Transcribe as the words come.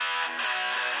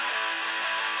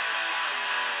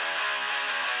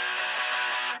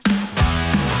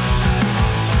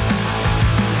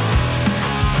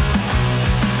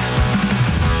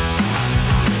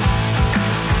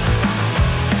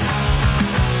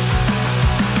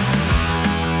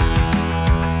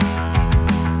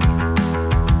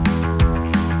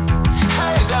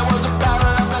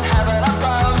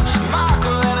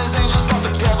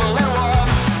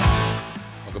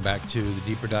to the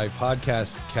Deeper Dive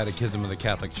Podcast, Catechism of the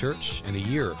Catholic Church in a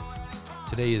year.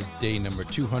 Today is day number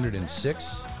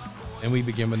 206, and we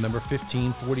begin with number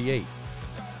 1548.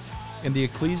 In the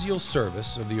ecclesial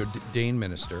service of the ordained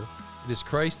minister, it is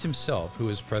Christ himself who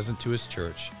is present to his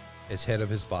church as head of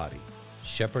his body,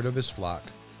 shepherd of his flock,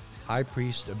 high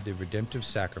priest of the redemptive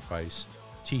sacrifice,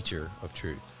 teacher of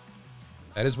truth.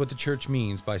 That is what the church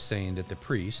means by saying that the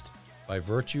priest, by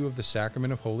virtue of the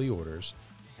sacrament of holy orders,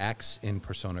 acts in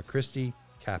persona Christi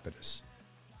capitis.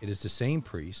 It is the same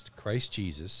priest, Christ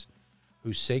Jesus,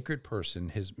 whose sacred person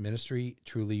his ministry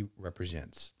truly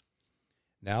represents.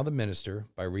 Now the minister,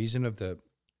 by reason of the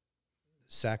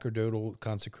sacerdotal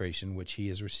consecration which he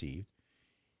has received,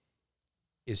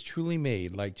 is truly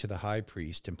made like to the high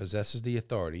priest and possesses the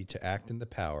authority to act in the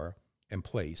power and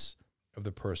place of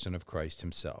the person of Christ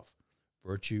himself.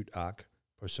 Virtute ac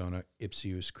persona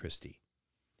ipsius Christi.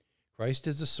 Christ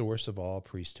is the source of all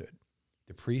priesthood.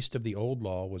 The priest of the old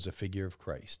law was a figure of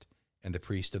Christ, and the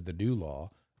priest of the new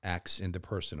law acts in the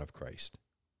person of Christ.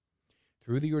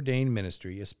 Through the ordained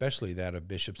ministry, especially that of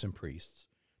bishops and priests,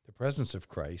 the presence of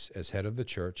Christ as head of the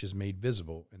church is made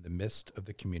visible in the midst of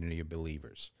the community of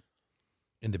believers.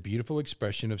 In the beautiful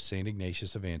expression of St.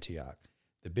 Ignatius of Antioch,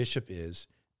 the bishop is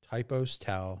typos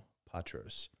tau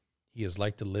patros. He is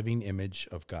like the living image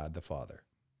of God the Father.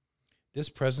 This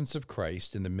presence of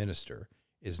Christ in the minister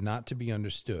is not to be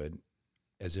understood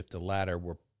as if the latter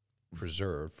were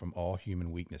preserved from all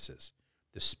human weaknesses,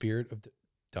 the spirit of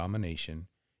domination,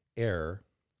 error,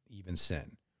 even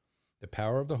sin. The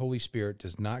power of the Holy Spirit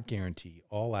does not guarantee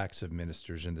all acts of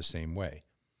ministers in the same way.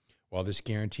 While this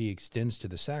guarantee extends to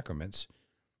the sacraments,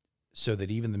 so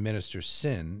that even the minister's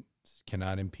sins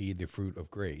cannot impede the fruit of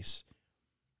grace,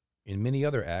 in many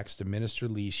other acts, the minister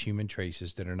leaves human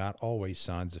traces that are not always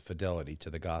signs of fidelity to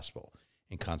the gospel,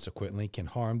 and consequently can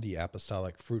harm the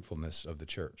apostolic fruitfulness of the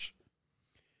church.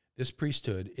 This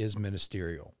priesthood is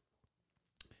ministerial.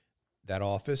 That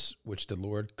office which the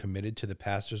Lord committed to the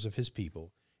pastors of his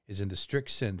people is in the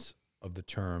strict sense of the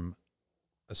term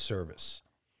a service.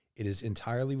 It is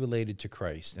entirely related to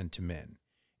Christ and to men.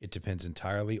 It depends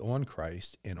entirely on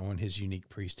Christ and on his unique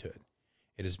priesthood.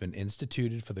 It has been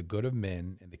instituted for the good of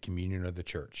men and the communion of the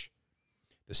church.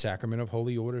 The sacrament of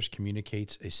holy orders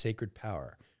communicates a sacred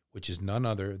power, which is none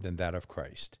other than that of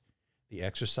Christ. The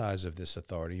exercise of this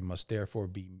authority must therefore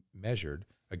be measured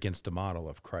against the model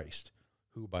of Christ,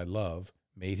 who by love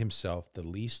made himself the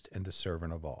least and the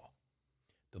servant of all.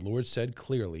 The Lord said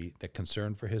clearly that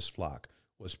concern for his flock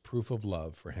was proof of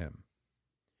love for him.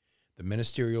 The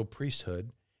ministerial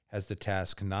priesthood has the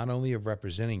task not only of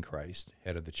representing Christ,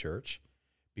 head of the church,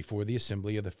 before the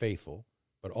assembly of the faithful,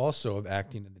 but also of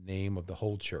acting in the name of the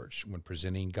whole church when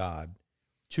presenting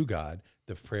to God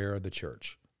the prayer of the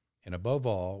church, and above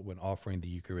all when offering the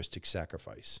Eucharistic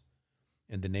sacrifice.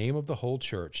 In the name of the whole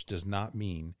church does not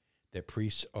mean that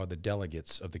priests are the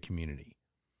delegates of the community.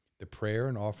 The prayer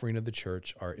and offering of the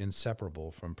church are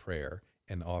inseparable from prayer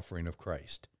and offering of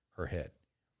Christ, her head.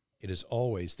 It is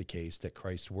always the case that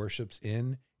Christ worships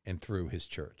in and through his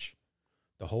church.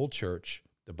 The whole church,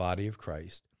 the body of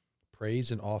Christ,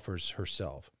 prays and offers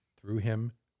herself through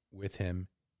him, with him,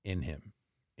 in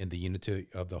the unity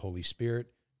of the Holy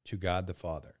Spirit, to God the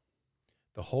Father.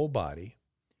 The whole body,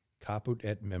 caput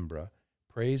et membra,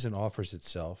 prays and offers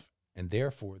itself, and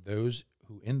therefore those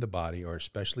who in the body are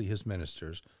especially his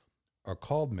ministers are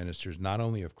called ministers not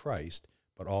only of Christ,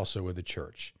 but also of the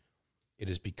church. It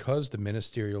is because the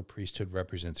ministerial priesthood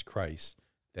represents Christ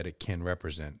that it can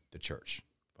represent the church.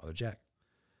 Father Jack.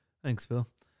 Thanks, Bill.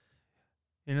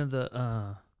 You know,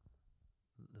 the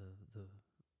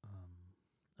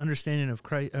understanding of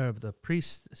Christ, of the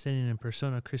priest standing in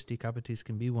persona Christi capitis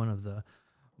can be one of the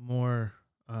more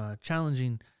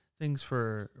challenging things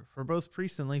for both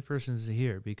priests and laypersons to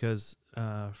hear, because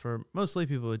for most lay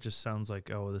people it just sounds like,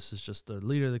 oh, this is just the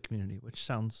leader of the community, which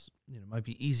sounds, might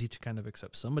be easy to kind of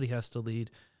accept. Somebody has to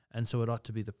lead, and so it ought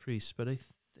to be the priest. But I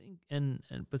think,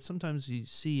 but sometimes you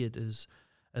see it as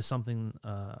something,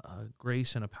 a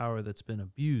grace and a power that's been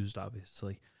abused,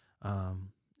 obviously,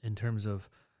 in terms of,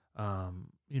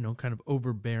 kind of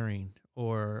overbearing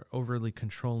or overly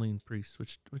controlling priests,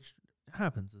 which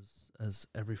happens as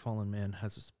every fallen man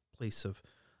has this place of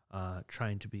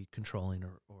trying to be controlling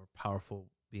or powerful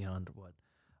beyond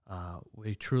what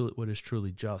is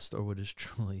truly just or what is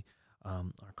truly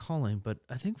our calling. But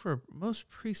I think for most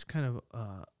priests kind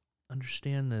of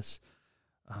understand this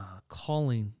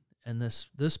calling and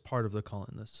this part of the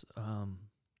calling, this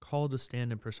call to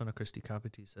stand in persona Christi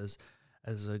capitis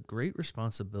as a great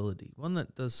responsibility, one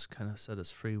that does kind of set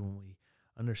us free when we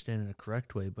understand in a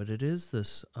correct way. But it is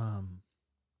this,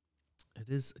 it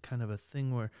is kind of a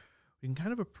thing where we can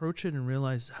kind of approach it and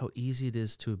realize how easy it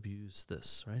is to abuse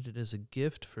this, right? It is a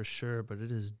gift for sure, but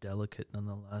it is delicate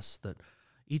nonetheless, that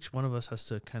each one of us has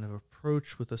to kind of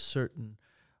approach with a certain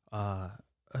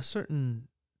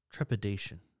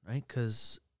trepidation, right?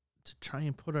 Because to try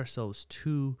and put ourselves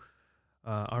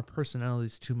our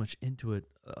personalities too much into it,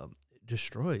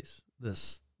 destroys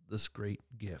this great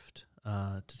gift.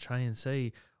 To try and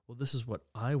say, well, this is what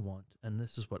I want and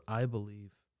this is what I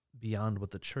believe beyond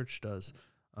what the church does,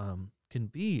 can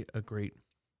be a great,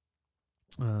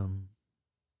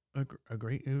 it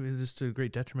is to a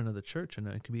great detriment of the church, and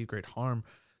it can be a great harm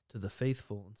to the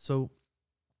faithful. And so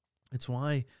it's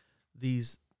why the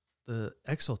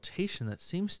exaltation that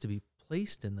seems to be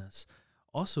placed in this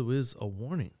also is a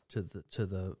warning to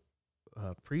the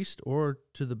priest or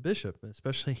to the bishop,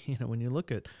 especially, when you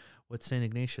look at what St.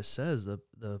 Ignatius says,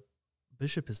 the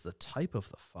bishop is the type of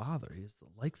the Father. He is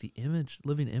like the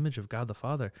living image of God the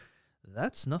Father.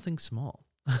 That's nothing small.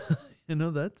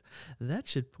 That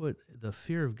should put the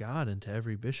fear of God into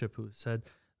every bishop who said,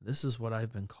 this is what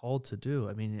I've been called to do.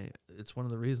 I mean, it's one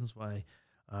of the reasons why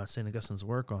St. Augustine's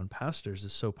work on pastors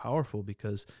is so powerful,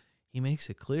 because he makes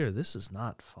it clear this is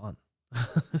not fun.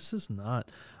 This is not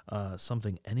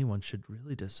something anyone should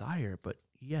really desire, but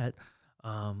yet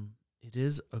it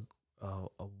is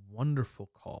a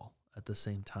wonderful call at the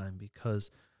same time,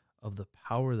 because of the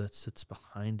power that sits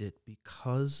behind it,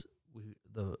 because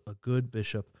a good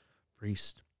bishop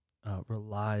priest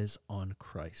relies on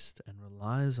Christ and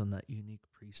relies on that unique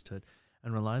priesthood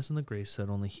and relies on the grace that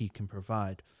only he can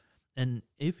provide. And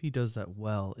if he does that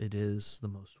well, it is the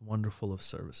most wonderful of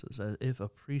services. If a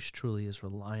priest truly is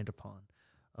reliant upon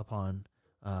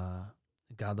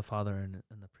God the Father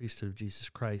and the priesthood of Jesus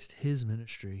Christ, his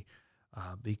ministry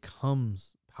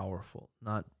becomes powerful,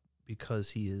 not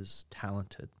because he is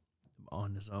talented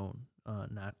on his own,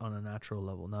 not on a natural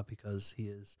level, not because he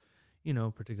is,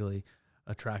 particularly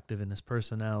attractive in his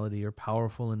personality or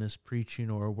powerful in his preaching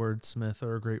or a wordsmith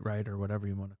or a great writer, whatever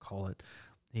you want to call it.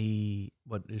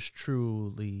 What is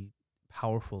truly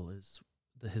powerful is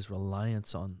his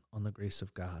reliance on the grace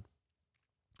of God.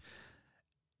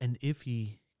 And if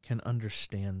he can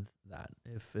understand that,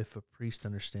 if a priest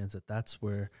understands that, that's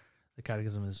where the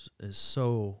Catechism is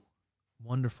so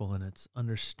wonderful in its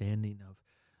understanding of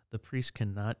the priest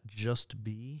cannot just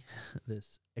be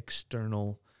this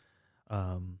external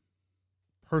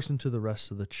person to the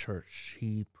rest of the church.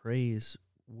 He prays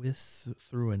with,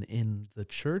 through, and in the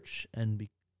church, and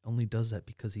only does that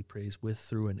because he prays with,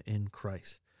 through, and in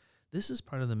Christ. This is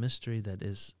part of the mystery that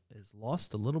is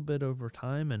lost a little bit over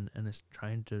time and is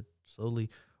trying to slowly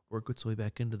work its way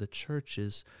back into the church,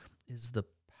 is the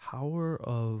power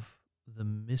of the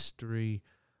mystery,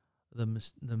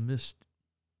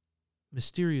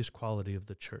 mysterious quality of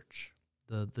the church,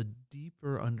 the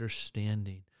deeper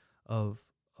understanding of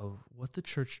what the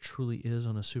church truly is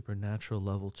on a supernatural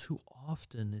level. Too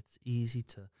often it's easy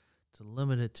to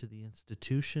limit it to the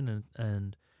institution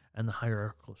and the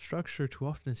hierarchical structure. Too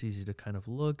often it's easy to kind of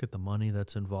look at the money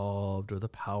that's involved or the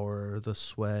power or the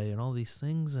sway and all these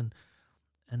things. And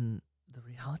the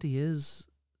reality is,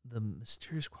 the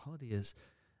mysterious quality is,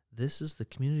 this is the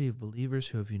community of believers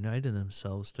who have united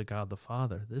themselves to God the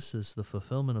Father. This is the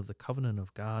fulfillment of the covenant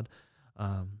of God.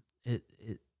 It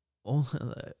only,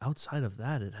 outside of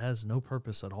that, it has no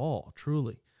purpose at all,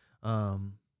 truly.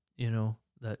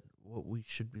 That what we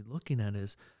should be looking at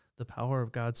is the power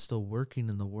of God still working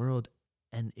in the world.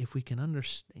 And if we can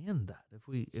understand that,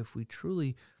 if we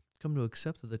truly come to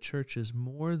accept that the church is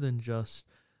more than just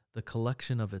the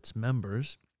collection of its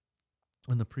members,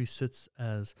 and the priest sits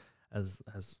as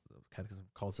Catechism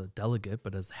calls a delegate,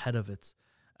 but as head of its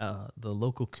the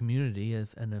local community,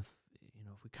 if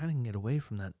we kind of can get away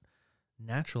from that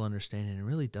natural understanding and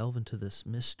really delve into this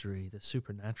mystery, the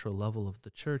supernatural level of the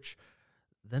church,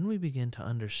 then we begin to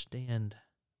understand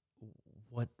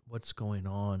what's going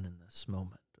on in this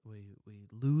moment. We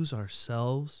lose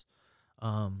ourselves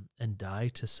and die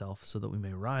to self so that we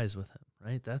may rise with him,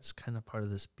 right? That's kind of part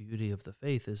of this beauty of the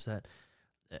faith, is that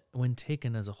when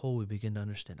taken as a whole, we begin to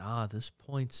understand, this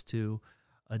points to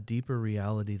a deeper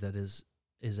reality that is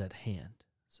at hand,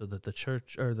 so that the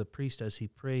church, or the priest as he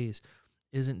prays,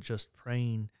 isn't just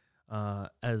praying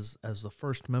as the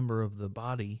first member of the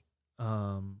body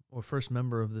or first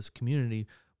member of this community,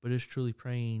 but is truly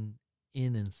praying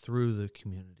in and through the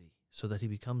community, so that he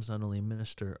becomes not only a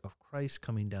minister of Christ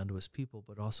coming down to his people,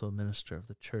 but also a minister of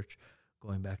the church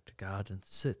going back to God, and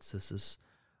sits as this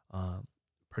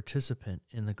participant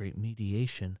in the great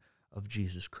mediation of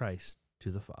Jesus Christ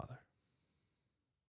to the Father.